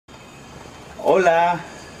Hola,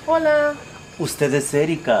 Hola. usted es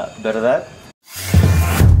Erika, ¿verdad?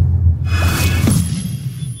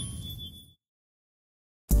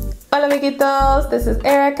 Hola amiguitos, this is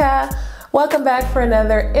Erica. Welcome back for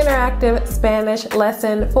another interactive Spanish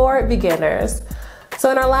lesson for beginners.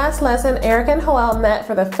 So in our last lesson, Erica and Joel met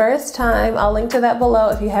for the first time. I'll link to that below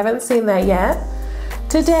if you haven't seen that yet.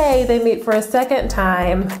 Today, they meet for a second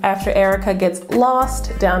time after Erica gets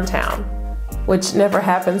lost downtown, which never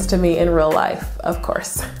happens to me in real life, of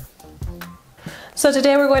course. So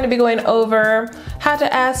today we're going to be going over how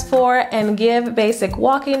to ask for and give basic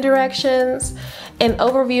walking directions, an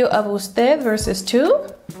overview of usted versus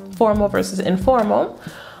tú, formal versus informal,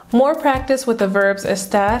 more practice with the verbs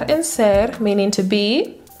estar and ser, meaning to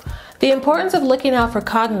be, the importance of looking out for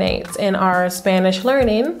cognates in our Spanish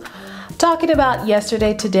learning, talking about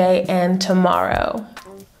yesterday, today, and tomorrow.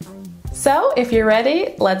 So if you're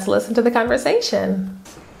ready, let's listen to the conversation.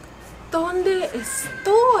 ¿Dónde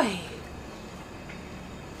estoy?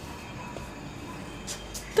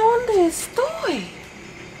 ¿Dónde estoy?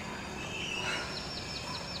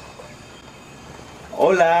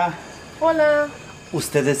 Hola, Hola.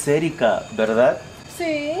 usted es Erika, ¿verdad?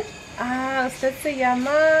 Sí. Ah, usted se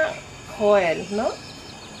llama Joel, ¿no?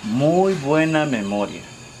 Muy buena memoria.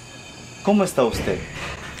 ¿Cómo está usted?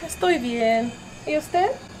 Estoy bien. ¿Y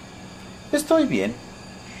usted? Estoy bien.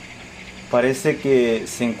 Parece que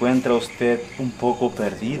se encuentra usted un poco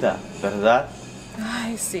perdida, ¿verdad?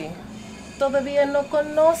 Ay, sí. Todavía no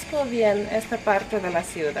conozco bien esta parte de la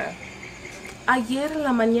ciudad. Ayer en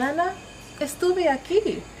la mañana estuve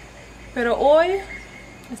aquí, pero hoy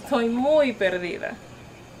estoy muy perdida.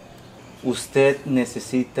 Usted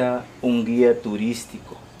necesita un guía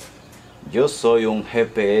turístico. Yo soy un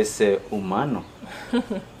GPS humano.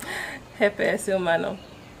 GPS humano.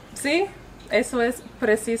 Sí, eso es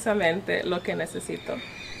precisamente lo que necesito.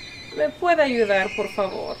 ¿Me puede ayudar, por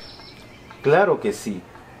favor? Claro que sí.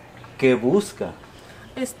 ¿Qué busca?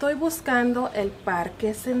 Estoy buscando el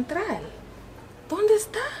Parque Central. ¿Dónde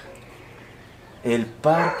está? El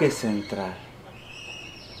Parque Central.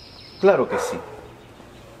 Claro que sí.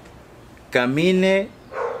 Camine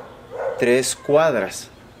 3 cuadras.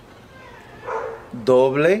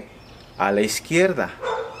 Doble a la izquierda.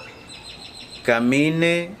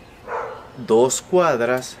 Camine 2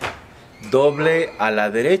 cuadras. Doble a la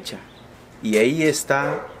derecha. Y ahí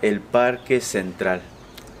está el Parque Central.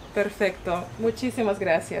 Perfecto. Muchísimas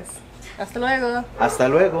gracias. Hasta luego. Hasta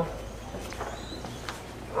luego.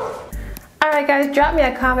 Alright guys, drop me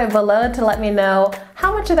a comment below to let me know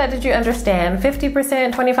how much of that did you understand?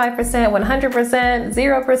 50%, 25%, 100%,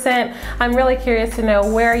 0%? I'm really curious to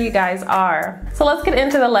know where you guys are. So let's get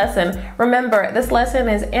into the lesson. Remember, this lesson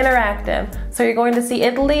is interactive, so you're going to see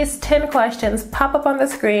at least 10 questions pop up on the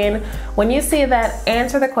screen. When you see that,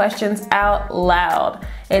 answer the questions out loud.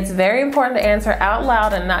 It's very important to answer out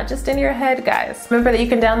loud and not just in your head, guys. Remember that you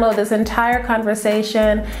can download this entire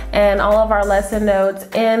conversation and all of our lesson notes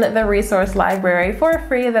in the resource library for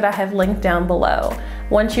free that I have linked down below.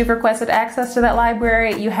 Once you've requested access to that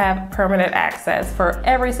library, you have permanent access for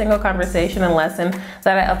every single conversation and lesson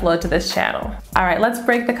that I upload to this channel. All right, let's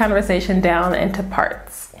break the conversation down into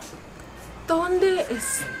parts. ¿Dónde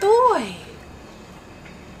estoy?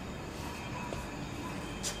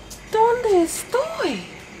 ¿Dónde estoy?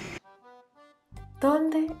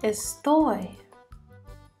 ¿Dónde estoy?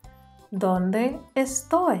 ¿Dónde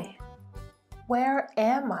estoy? Where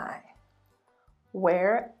am I?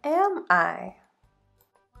 Where am I?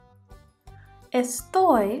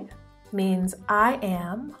 Estoy means I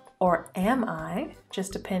am or am I,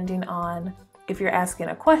 just depending on if you're asking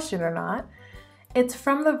a question or not. It's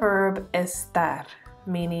from the verb estar,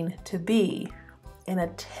 meaning to be, in a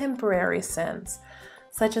temporary sense,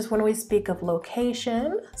 such as when we speak of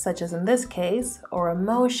location, such as in this case, or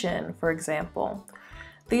emotion, for example.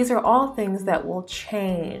 These are all things that will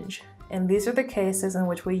change, and these are the cases in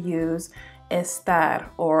which we use estar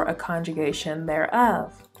or a conjugation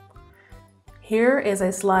thereof. Here is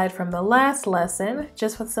a slide from the last lesson,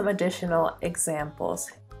 just with some additional examples.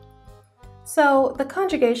 So the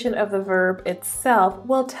conjugation of the verb itself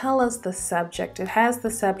will tell us the subject. It has the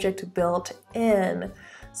subject built in.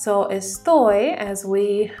 So estoy, as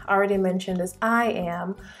we already mentioned, is I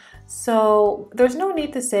am. So there's no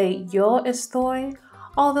need to say yo estoy,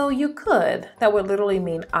 although you could. That would literally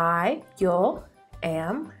mean I, yo,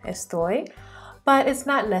 am, estoy. But it's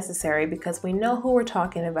not necessary because we know who we're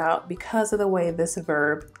talking about because of the way this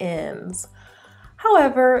verb ends.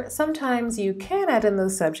 However, sometimes you can add in the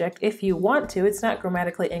subject if you want to. It's not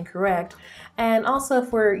grammatically incorrect. And also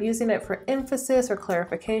if we're using it for emphasis or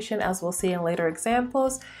clarification, as we'll see in later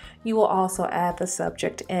examples, you will also add the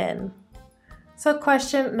subject in. So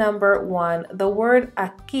question number 1, the word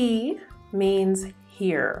aquí means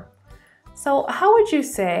here. So how would you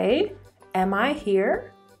say, am I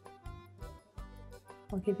here?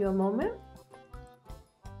 I'll give you a moment.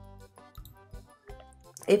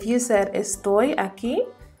 If you said estoy aquí,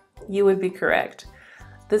 you would be correct.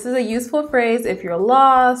 This is a useful phrase if you're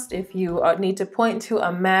lost, if you need to point to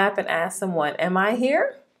a map and ask someone, am I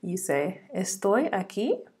here? You say, estoy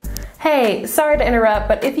aquí. Hey, sorry to interrupt,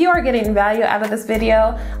 but if you are getting value out of this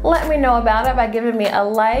video, let me know about it by giving me a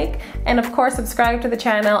like, and of course subscribe to the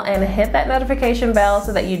channel and hit that notification bell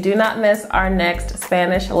so that you do not miss our next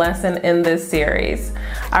Spanish lesson in this series.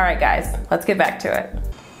 All right guys, let's get back to it.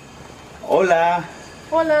 Hola.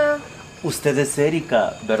 Hola. Usted es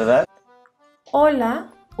Erika, ¿verdad? Hola,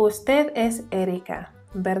 usted es Erika,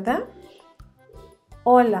 ¿verdad?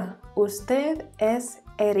 Hola, usted es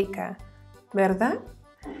Erika, ¿verdad?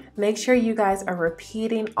 Make sure you guys are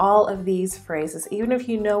repeating all of these phrases. Even if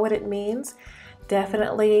you know what it means,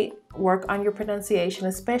 definitely work on your pronunciation,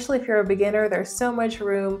 especially if you're a beginner. There's so much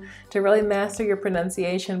room to really master your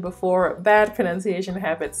pronunciation before bad pronunciation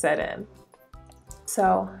habits set in.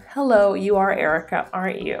 So, hello, you are Erika,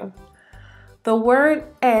 aren't you? The word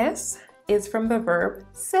es is from the verb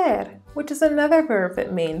ser, which is another verb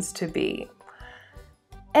that means to be.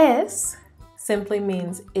 Es simply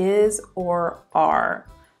means is or are.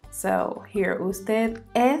 So here, usted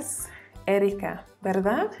es Erika,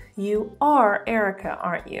 ¿verdad? You are Erika,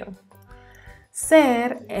 aren't you?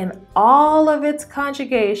 Ser, in all of its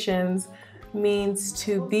conjugations, means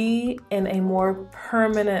to be in a more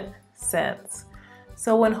permanent sense.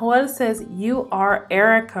 So when Joel says, you are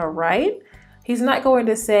Erika, right? He's not going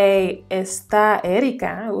to say, está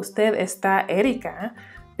Erika, usted está Erika,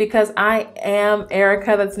 because I am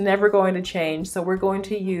Erika, that's never going to change. So we're going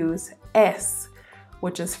to use es,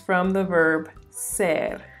 which is from the verb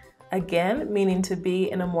ser, again, meaning to be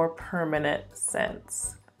in a more permanent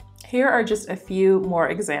sense. Here are just a few more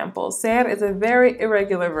examples. Ser is a very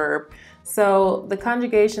irregular verb, so the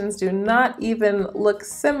conjugations do not even look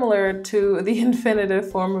similar to the infinitive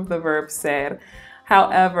form of the verb ser.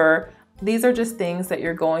 However, these are just things that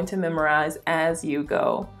you're going to memorize as you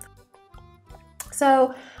go.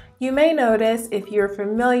 So you may notice, if you're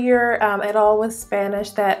familiar at all with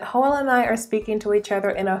Spanish, that Joel and I are speaking to each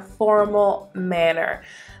other in a formal manner.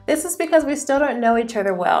 This is because we still don't know each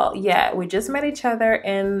other well yet. We just met each other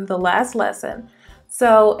in the last lesson.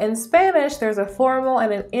 So in Spanish, there's a formal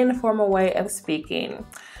and an informal way of speaking.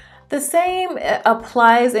 The same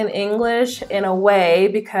applies in English in a way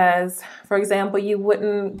because, for example, you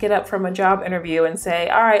wouldn't get up from a job interview and say,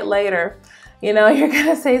 all right, later. You know, you're going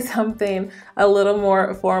to say something a little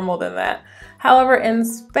more formal than that. However, in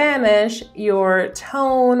Spanish, your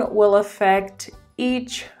tone will affect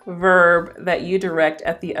each verb that you direct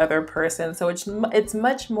at the other person. So it's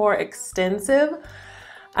much more extensive.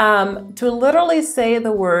 To literally say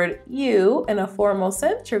the word you in a formal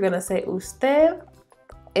sense, you're going to say usted.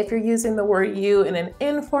 If you're using the word you in an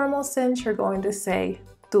informal sense, you're going to say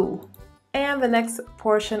tú. And the next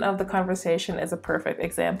portion of the conversation is a perfect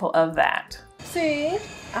example of that. Sí,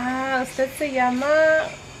 usted se llama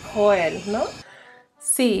Joel, ¿no?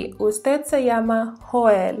 Sí, usted se llama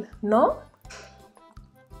Joel, ¿no?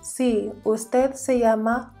 Sí, usted se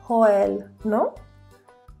llama Joel, ¿no?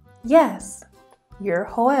 Yes, you're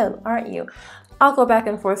Joel, aren't you? I'll go back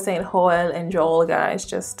and forth saying Joel and Joel, guys,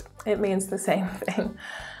 just it means the same thing.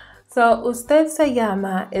 So, usted se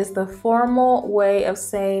llama is the formal way of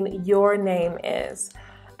saying your name is.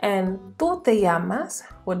 And tú te llamas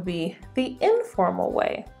would be the informal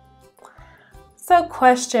way. So,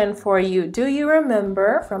 question for you. Do you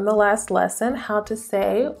remember from the last lesson how to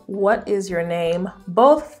say what is your name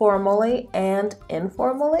both formally and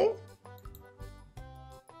informally?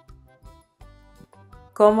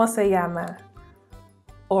 ¿Cómo se llama?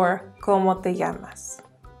 Or ¿cómo te llamas?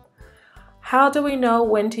 How do we know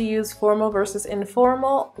when to use formal versus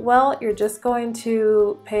informal? Well, you're just going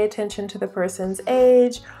to pay attention to the person's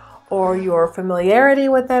age or your familiarity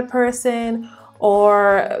with that person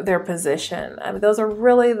or their position. I mean, those are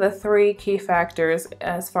really the three key factors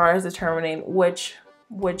as far as determining which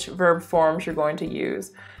verb forms you're going to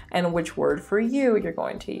use and which word for you you're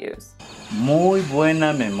going to use. Muy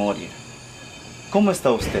buena memoria. ¿Cómo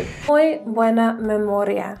está usted? Muy buena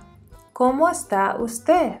memoria. ¿Cómo está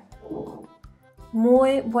usted?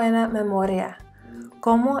 Muy buena memoria.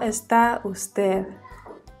 ¿Cómo está usted?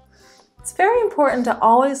 It's very important to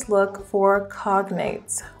always look for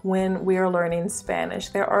cognates when we are learning Spanish.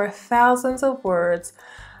 There are thousands of words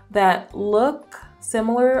that look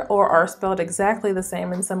similar or are spelled exactly the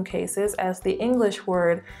same in some cases as the English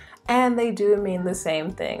word, and they do mean the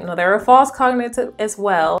same thing. Now, there are false cognates as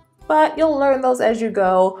well, but you'll learn those as you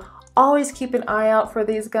go. Always keep an eye out for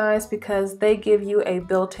these guys because they give you a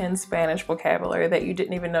built-in Spanish vocabulary that you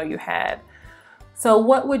didn't even know you had. So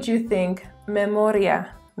what would you think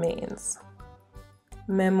memoria means?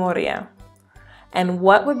 Memoria. And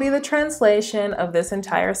what would be the translation of this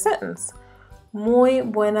entire sentence? Muy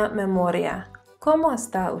buena memoria. ¿Cómo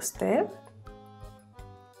está usted?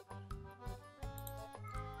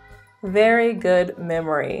 Very good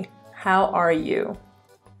memory. How are you?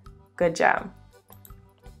 Good job.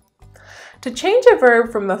 To change a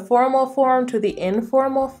verb from the formal form to the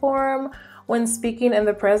informal form when speaking in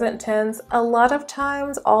the present tense, a lot of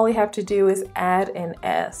times all we have to do is add an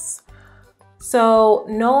S. So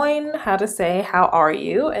knowing how to say how are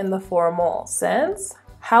you in the formal sense,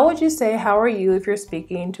 how would you say how are you if you're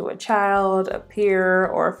speaking to a child, a peer,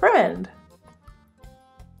 or a friend?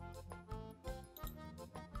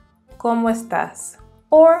 ¿Cómo estás?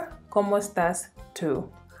 Or ¿Cómo estás tú?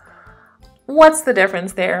 What's the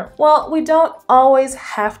difference there? Well, we don't always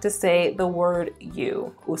have to say the word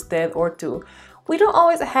you, usted or tú. We don't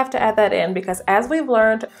always have to add that in because as we've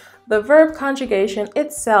learned, the verb conjugation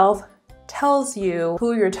itself tells you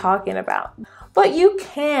who you're talking about. But you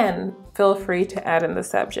can feel free to add in the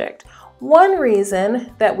subject. One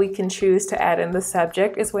reason that we can choose to add in the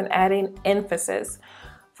subject is when adding emphasis.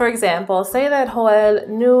 For example, say that Joel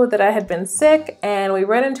knew that I had been sick and we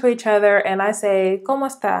run into each other and I say, ¿Cómo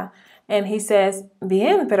está? And he says,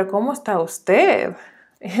 bien, pero ¿cómo está usted?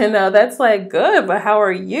 You know, that's like good, but how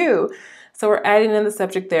are you? So we're adding in the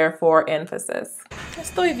subject there for emphasis.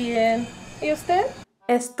 Estoy bien. ¿Y usted?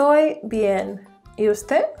 Estoy bien. ¿Y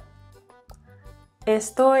usted?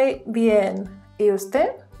 Estoy bien. ¿Y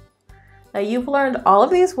usted? Now you've learned all of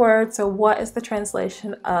these words, so what is the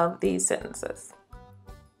translation of these sentences?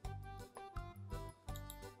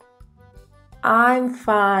 I'm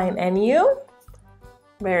fine. And you?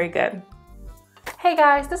 Very good. Hey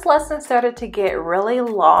guys, this lesson started to get really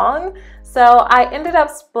long, so I ended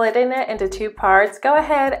up splitting it into 2 parts. Go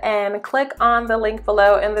ahead and click on the link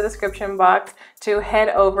below in the description box to head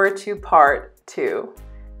over to part 2.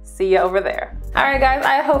 See you over there. All right guys,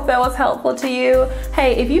 I hope that was helpful to you.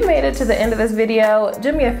 Hey, if you made it to the end of this video,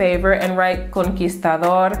 do me a favor and write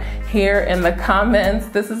conquistador here in the comments.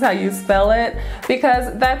 This is how you spell it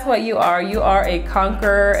because that's what you are. You are a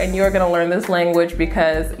conqueror and you're gonna learn this language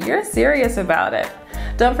because you're serious about it.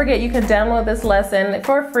 Don't forget you can download this lesson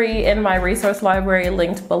for free in my resource library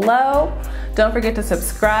linked below. Don't forget to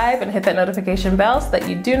subscribe and hit that notification bell so that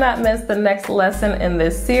you do not miss the next lesson in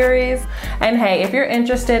this series. And hey, if you're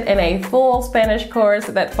interested in a full Spanish course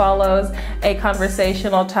that follows a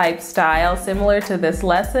conversational type style similar to this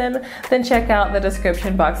lesson, then check out the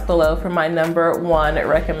description box below for my #1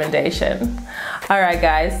 recommendation. All right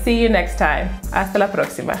guys, see you next time. Hasta la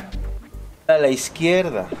próxima. A la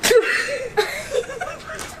izquierda.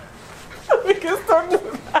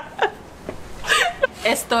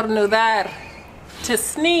 Estornudar. To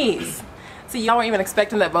sneeze. See, y'all weren't even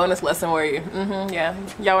expecting that bonus lesson, were you? Yeah,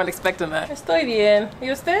 y'all weren't expecting that. Estoy bien.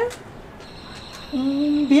 ¿Y usted?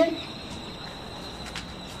 Bien.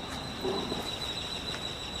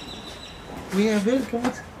 Voy a ver cómo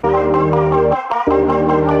es.